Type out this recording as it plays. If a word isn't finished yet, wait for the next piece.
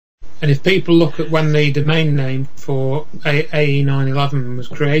And if people look at when the domain name for AE911 was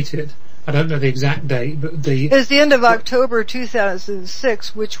created, I don't know the exact date, but it was the end of October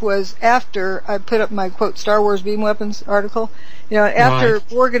 2006, which was after I put up my quote Star Wars beam weapons article. After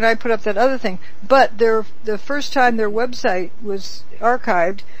Borg and I put up that other thing. But the first time their website was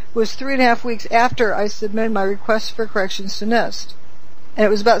archived was 3.5 weeks after I submitted my request for corrections to NIST, and it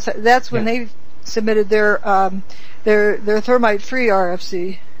was that's when they submitted their thermite-free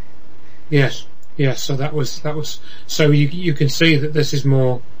RFC. Yes. So that was. So you can see that this is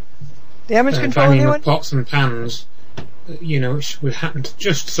more damage control. Banging of pots and pans. Which would happen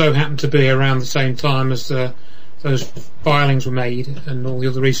to be around the same time as those filings were made and all the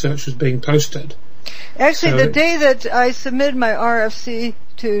other research was being posted. Actually, the day that I submitted my RFC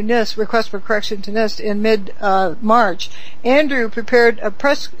to NIST, request for correction to NIST, in mid-March, Andrew prepared a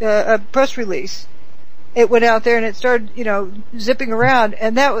press release. It went out there and it started, zipping around,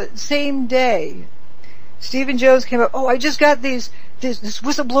 and that was same day. Stephen Jones came up, I just got this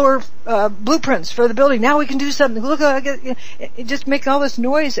whistleblower blueprints for the building. Now we can do something. Look, just make all this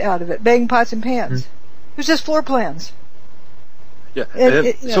noise out of it, banging pots and pans. It was just floor plans. Yeah.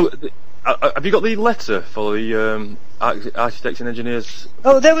 So, have you got the letter for the architects and engineers?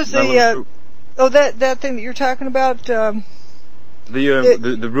 That was that thing that you're talking about. The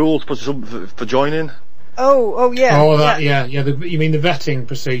rules for joining. Yeah. You mean the vetting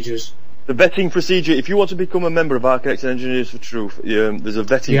procedures? The vetting procedure. If you want to become a member of Architects and Engineers for Truth, there's a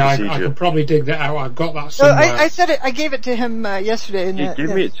vetting procedure. I could probably dig that out. I've got that somewhere. I said it. I gave it to him yesterday. You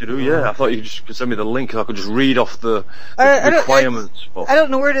gave me it to do. Yeah, I thought you could send me the link. I could just read off the requirements. I don't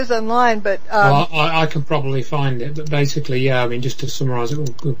know where it is online, but I can probably find it. But basically, just to summarise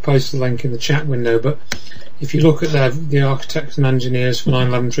it, we'll post the link in the chat window. But if you look at the Architects and Engineers for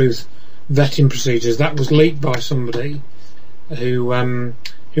 9/11 Truth vetting procedures, that was leaked by somebody who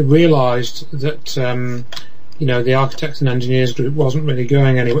realised that the Architects and Engineers group wasn't really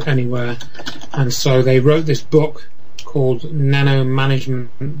going anywhere, and so they wrote this book called Nano Management: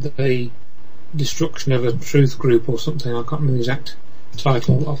 The Destruction of a Truth Group, or something. I can't remember the exact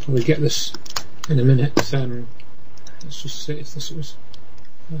title. I'll probably get this in a minute. Let's just see if this was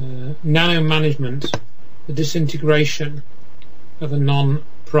Nano Management: The Disintegration of a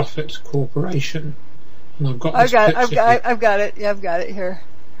Non-Profit Corporation. And I've got it. Yeah, I've got it here.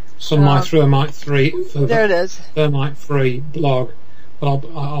 It's on my Thermite 3 there it is. Thermite 3 blog, but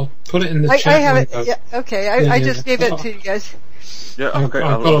I'll put it in the chat. I have window. It. Yeah, okay. I just gave it to you guys. Yeah, okay.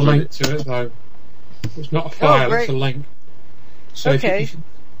 I've got a link to it though. It's not a file; it's a link. So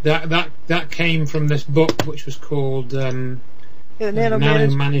that came from this book, which was called Nano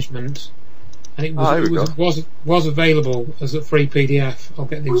Management, and it was available as a free PDF. I'll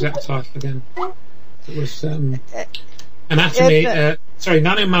get the exact title again. It was Nano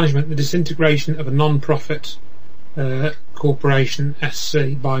Management: The Disintegration of a Non-Profit Corporation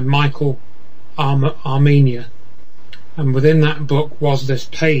 (SC) by Michael Armenia. And within that book was this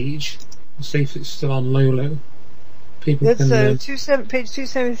page. Let's see if it's still on Lulu. That's page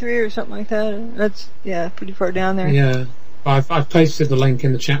 273 or something like that. That's pretty far down there. Yeah, I've pasted the link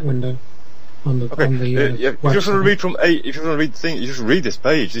in the chat window. On the if you just want to read from if you want to read the thing, you just read this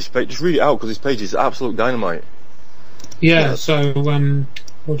page. Just read it out, because this page is absolute dynamite. Yeah. So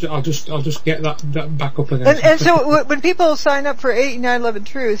I'll just get that back up again. And so when people sign up for 8911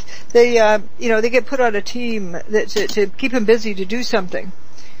 Truth, they they get put on a team to keep them busy to do something.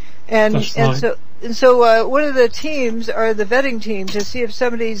 And so one of the teams are the vetting team to see if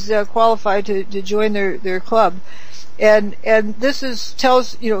somebody's qualified to join their club. And this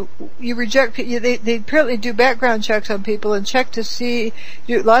tells you reject. They apparently do background checks on people and check to see,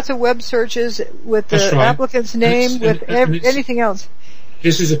 do lots of web searches with the applicant's name, with anything else.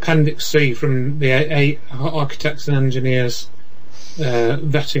 This is Appendix C from the Architects and Engineers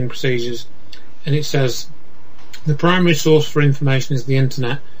vetting procedures, and it says the primary source for information is the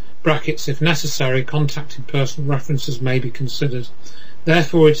internet. Brackets, if necessary, contacted personal references may be considered.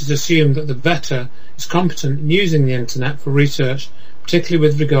 Therefore, it is assumed that the vetter is competent in using the internet for research, particularly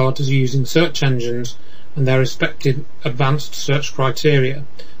with regard to using search engines and their respective advanced search criteria.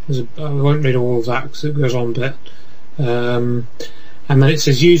 I won't read all of that because it goes on a bit. And then it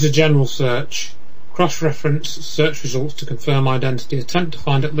says use a general search, cross-reference search results to confirm identity, attempt to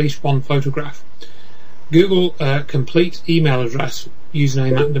find at least one photograph. Google complete email address,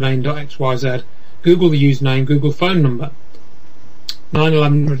 username at domain.xyz. Google the username, Google phone number.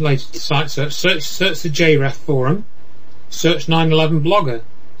 9/11 related to site search. Search the JREF forum. Search 9/11 blogger.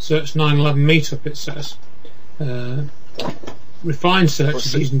 Search 9/11 meetup. It says. Refine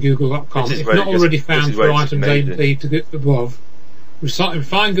searches using Google.com. If not already found for items A and B to get above,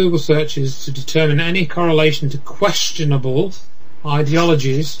 refine Google searches to determine any correlation to questionable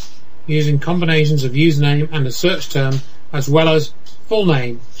ideologies using combinations of username and a search term, as well as full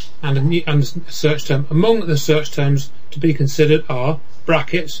name and a search term. Among the search terms to be considered are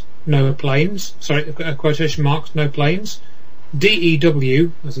brackets, no planes, quotation marks, no planes,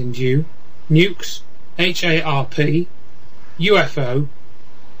 DEW, as in Jew, nukes, HARP, UFO,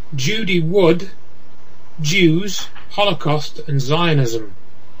 Judy Wood, Jews, Holocaust and Zionism.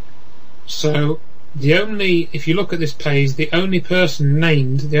 So if you look at this page, the only person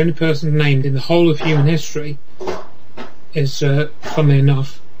named in the whole of human history is, funnily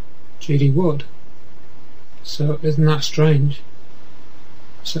enough, Judy Wood. So isn't that strange?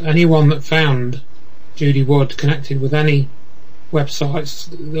 So anyone that found Judy Wood connected with any websites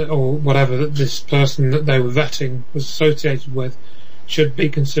or whatever that this person that they were vetting was associated with should be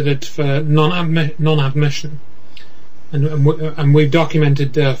considered for non-admission. And we've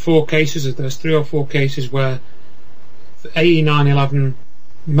documented 4 cases of those, 3 or 4 cases where AE 9/11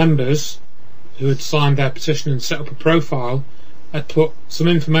 members who had signed their petition and set up a profile had put some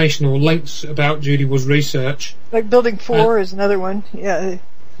information or links about Judy Wood's research. Like Building 4 is another one, yeah.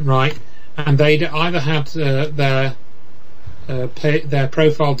 Right, and they'd either had their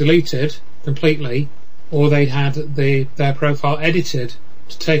profile deleted completely, or they'd had their profile edited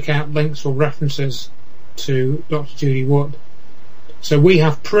to take out links or references to Dr. Judy Wood. So we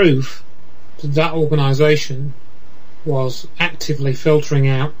have proof that organisation was actively filtering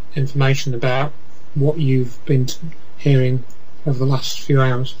out information about what you've been hearing over the last few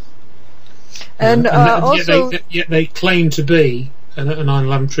hours. And also, yet they claim to be a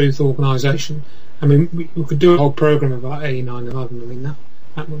 9/11 Truth organisation. I mean, we could do a whole programme about AE 9/11. I mean,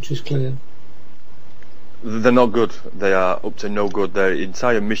 that much is clear. They're not good. They are up to no good. Their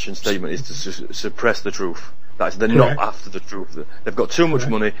entire mission statement is to suppress the truth. They're not after the truth. They've got too much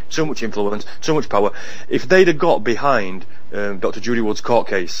money, too much influence, too much power. If they'd have got behind Dr. Judy Wood's court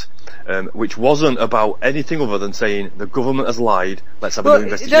case, which wasn't about anything other than saying the government has lied, let's have a new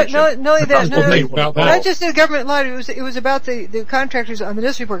investigation. Not just the government lied. It was about the contractors on the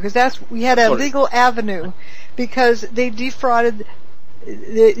NIST report, because we had a legal avenue because they defrauded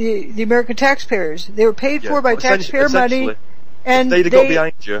the American taxpayers. They were paid for by taxpayer money. And if they'd have got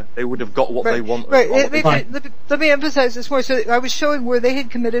behind you, they would have got what they wanted. Right. Let me emphasize this more. So I was showing where they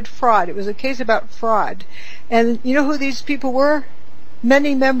had committed fraud. It was a case about fraud. And you know who these people were?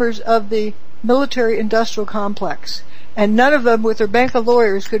 Many members of the military-industrial complex. And none of them, with their bank of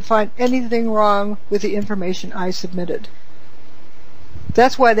lawyers, could find anything wrong with the information I submitted.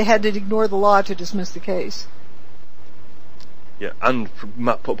 That's why they had to ignore the law to dismiss the case. Yeah, and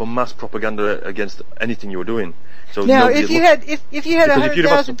put up a mass propaganda against anything you were doing. So now, if you had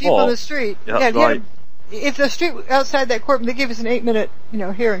 100,000 people in the street, if the street outside that courtroom, they gave us an 8-minute,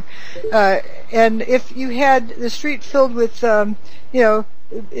 hearing, and if you had the street filled with,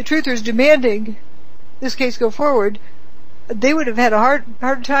 truthers demanding this case go forward, they would have had a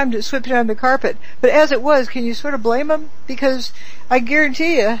hard time to sweep it under the carpet. But as it was, can you sort of blame them? Because I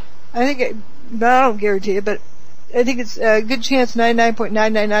guarantee you, I don't guarantee it, but I think it's a good chance,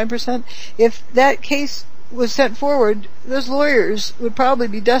 99.999%, if that case was sent forward, those lawyers would probably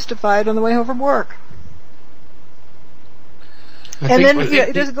be justified on the way home from work.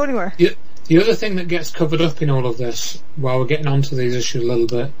 It doesn't go anywhere. The other thing that gets covered up in all of this, while we're getting onto these issues a little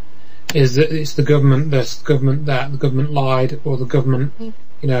bit, is that it's the government this, the government that, the government lied, or the government,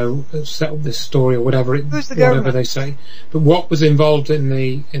 set up this story, or whatever they say. But what was involved in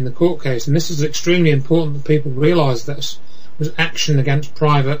the court case, and this is extremely important that people realise this, was action against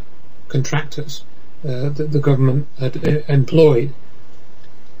private contractors that the government had employed.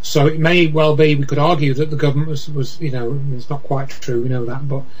 So it may well be, we could argue that the government was it's not quite true, we know that,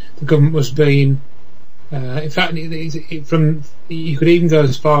 but the government was being, in fact, you could even go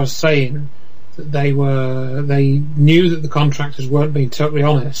as far as saying that they knew that the contractors weren't being totally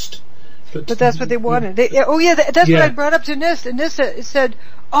honest. But that's what they wanted. That's what I brought up to NIST, and NIST said,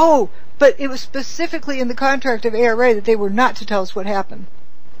 but it was specifically in the contract of ARA that they were not to tell us what happened.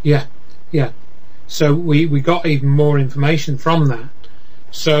 Yeah. So we got even more information from that.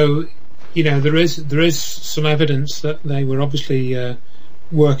 So, there is some evidence that they were obviously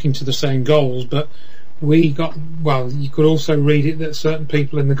working to the same goals, but you could also read it that certain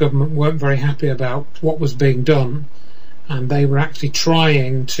people in the government weren't very happy about what was being done, and they were actually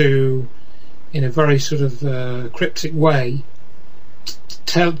trying to, in a very sort of cryptic way,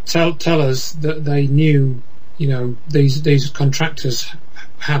 tell us that they knew, these contractors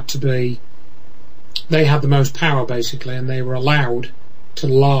had to be, they had the most power basically, and they were allowed to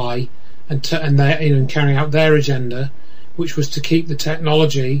lie and carry out their agenda, which was to keep the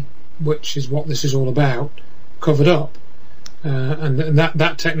technology, which is what this is all about, covered up. And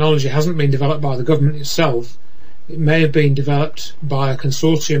that technology hasn't been developed by the government itself. It may have been developed by a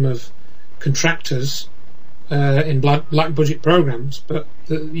consortium of contractors in black budget programs, but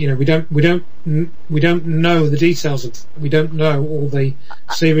we don't know the details of. We don't know all the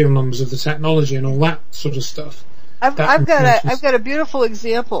serial numbers of the technology and all that sort of stuff. I've got a beautiful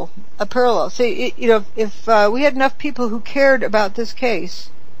example, a parallel. See, if we had enough people who cared about this case,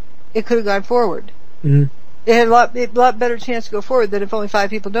 it could have gone forward. Mm. It had a lot better chance to go forward than if only 5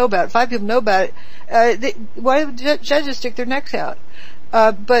 people know about it. 5 people know about it. Why would judges stick their necks out?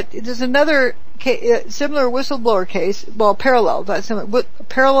 But there's another similar whistleblower case, well, parallel, not similar,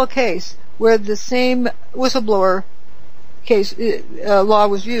 parallel case where the same whistleblower case law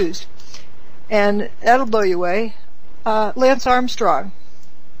was used, and that'll blow you away. Lance Armstrong,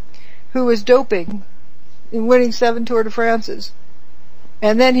 who was doping in winning 7 Tour de France's.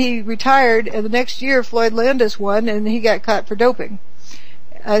 And then he retired, and the next year Floyd Landis won, and he got caught for doping.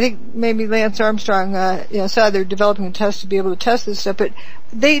 I think maybe Lance Armstrong, saw they're developing a test to be able to test this stuff, but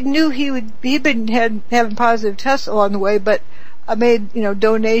they knew he'd been having positive tests along the way, but made,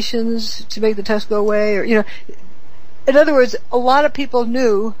 donations to make the test go away, or, in other words, a lot of people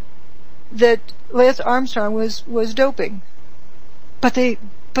knew that Lance Armstrong was doping. But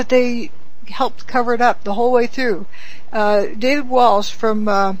they helped cover it up the whole way through. David Walsh from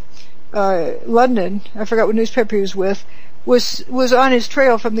London, I forgot what newspaper he was with, was on his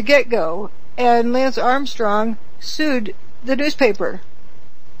trail from the get-go, and Lance Armstrong sued the newspaper.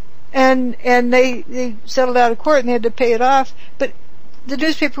 And they settled out of court and they had to pay it off, but the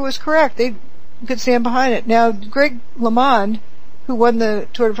newspaper was correct. They could stand behind it. Now, Greg LeMond, who won the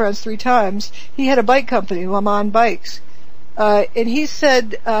Tour de France 3 times, he had a bike company, LeMond Bikes. And he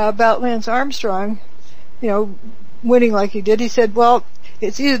said about Lance Armstrong, winning like he did, he said, well,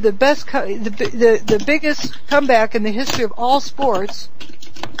 it's either the best, the biggest comeback in the history of all sports,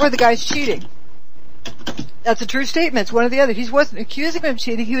 or the guy's cheating. That's a true statement. It's one or the other. He wasn't accusing him of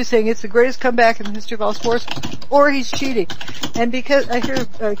cheating. He was saying it's the greatest comeback in the history of all sports, or he's cheating. And because I hear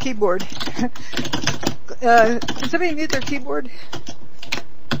a keyboard. Can somebody mute their keyboard?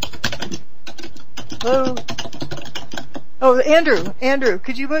 Hello? Oh, Andrew,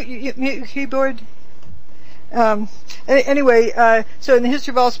 could you mute your keyboard? Anyway, so in the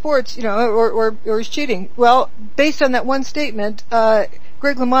history of all sports, or he's cheating. Well, based on that one statement,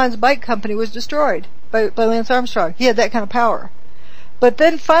 Greg LeMond's bike company was destroyed by Lance Armstrong. He had that kind of power. But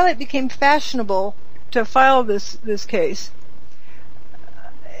then finally it became fashionable to file this case.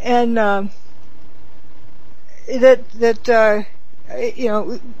 And, that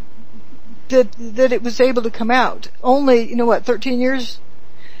it was able to come out. Only, 13 years?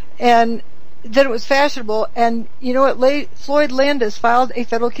 And then it was fashionable, and Floyd Landis filed a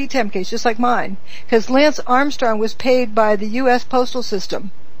federal key temp case, just like mine, because Lance Armstrong was paid by the U.S. Postal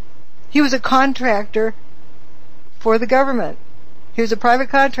System. He was a contractor for the government. He was a private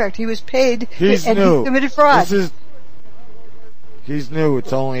contractor. He was paid, He's and new. he committed fraud. He's new.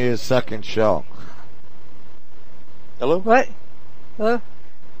 It's only his second show. Hello? What? Hello?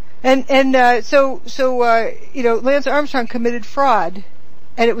 So Lance Armstrong committed fraud,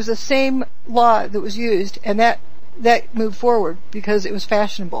 and it was the same law that was used, and that moved forward because it was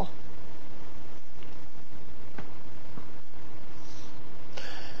fashionable.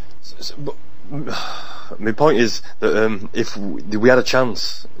 But my point is that if we had a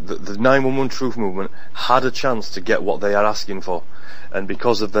chance, the 911 Truth Movement had a chance to get what they are asking for, and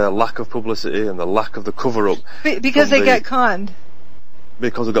because of their lack of publicity and the lack of the cover-up... Because they got conned.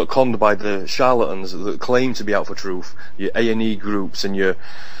 Because they got conned by the charlatans that claim to be out for truth, your A&E groups and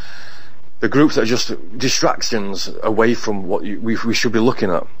the groups that are just distractions away from what we should be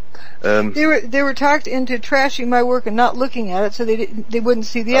looking at. They were talked into trashing my work and not looking at it, so they wouldn't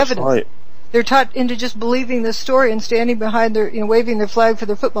see the evidence. Right. They're taught into just believing the story and standing behind their, waving their flag for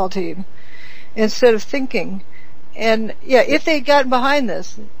their football team, instead of thinking. And if they'd gotten behind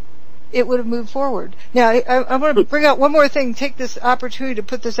this, it would have moved forward. Now, I want to bring out one more thing, take this opportunity to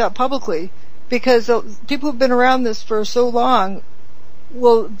put this out publicly, because people who've been around this for so long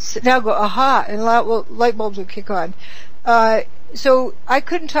will now go, aha, and light bulbs will kick on. So I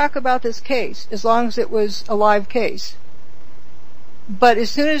couldn't talk about this case as long as it was a live case. But as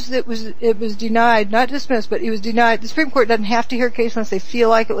soon as it was denied, not dismissed, but it was denied, the Supreme Court doesn't have to hear a case unless they feel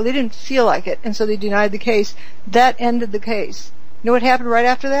like it. Well, they didn't feel like it, and so they denied the case. That ended the case. You know what happened right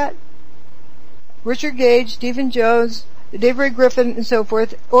after that? Richard Gage, Stephen Jones, Dave Ray Griffin, and so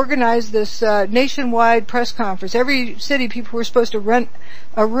forth organized this nationwide press conference. Every city, people were supposed to rent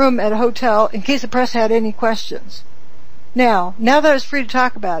a room at a hotel in case the press had any questions. Now that I was free to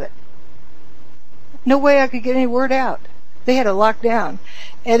talk about it, no way I could get any word out. They had it locked down.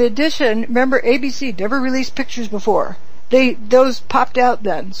 In addition, remember ABC never released pictures before. Those popped out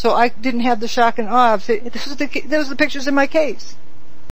then, so I didn't have the shock and awe. Those are the pictures in my case.